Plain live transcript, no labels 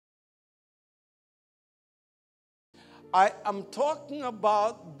I am talking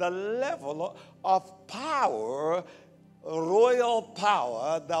about the level of power, royal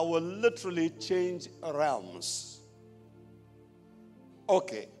power, that will literally change realms.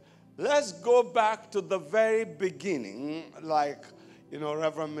 Okay, let's go back to the very beginning, like,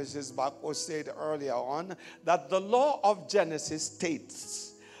 Reverend Mrs. BAKO said earlier on, that the law of Genesis states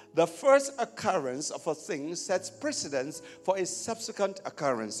the first occurrence of a thing sets precedence for its subsequent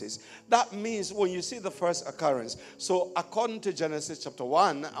occurrences. That means when you see the first occurrence, so according to Genesis chapter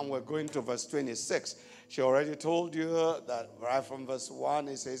 1, and we're going to verse 26, she already told you that right from verse 1,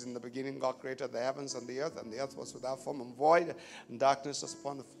 it says, in the beginning God created the heavens and the earth was without form and void, and darkness was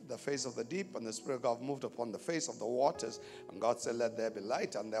upon the face of the deep, and the Spirit of God moved upon the face of the waters, and God said, let there be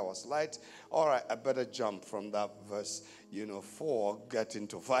light, and there was light. All right, I better jump from that verse, 4, get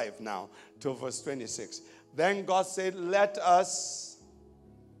into 5 now, to verse 26. Then God said, let us,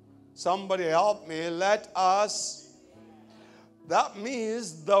 somebody help me, let us. That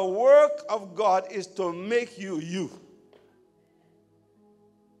means the work of God is to make you you.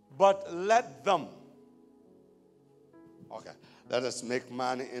 But let them. Okay, let us make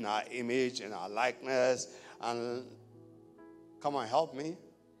man in our image, in our likeness. And come on, help me.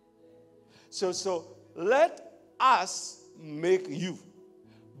 So let us make you.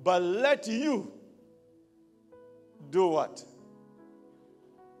 But let you do what?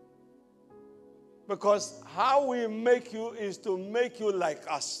 Because how we make you is to make you like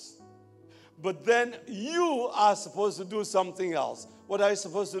us. But then you are supposed to do something else. What are you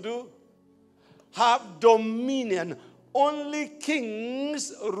supposed to do? Have dominion. Only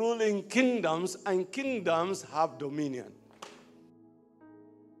kings rule in kingdoms, and kingdoms have dominion.